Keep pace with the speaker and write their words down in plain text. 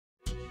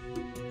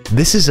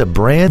This is a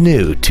brand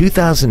new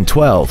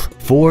 2012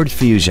 Ford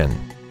Fusion.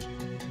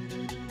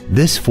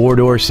 This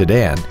four-door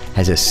sedan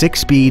has a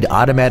 6-speed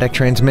automatic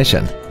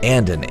transmission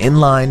and an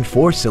inline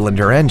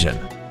 4-cylinder engine.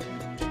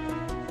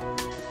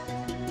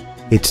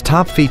 Its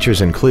top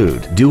features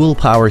include dual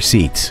power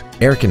seats,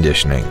 air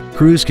conditioning,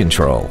 cruise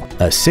control,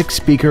 a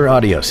 6-speaker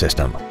audio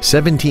system,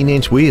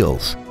 17-inch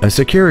wheels, a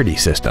security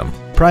system,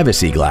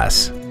 privacy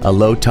glass, a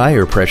low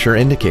tire pressure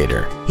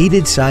indicator,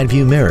 heated side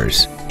view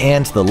mirrors,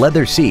 and the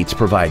leather seats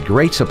provide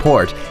great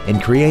support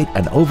and create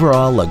an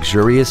overall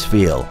luxurious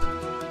feel.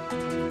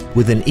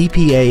 With an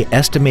EPA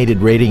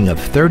estimated rating of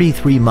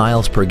 33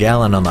 miles per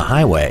gallon on the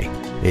highway,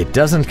 it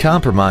doesn't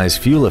compromise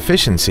fuel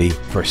efficiency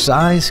for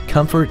size,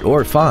 comfort,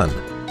 or fun.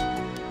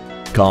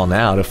 Call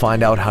now to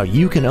find out how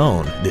you can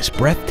own this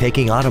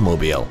breathtaking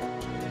automobile.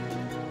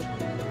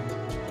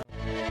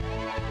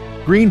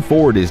 Greene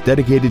Ford is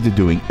dedicated to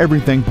doing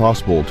everything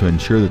possible to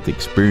ensure that the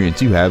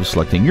experience you have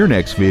selecting your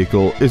next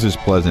vehicle is as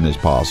pleasant as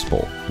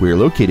possible. We are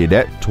located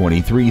at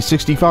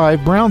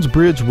 2365 Browns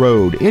Bridge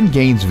Road in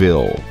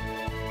Gainesville.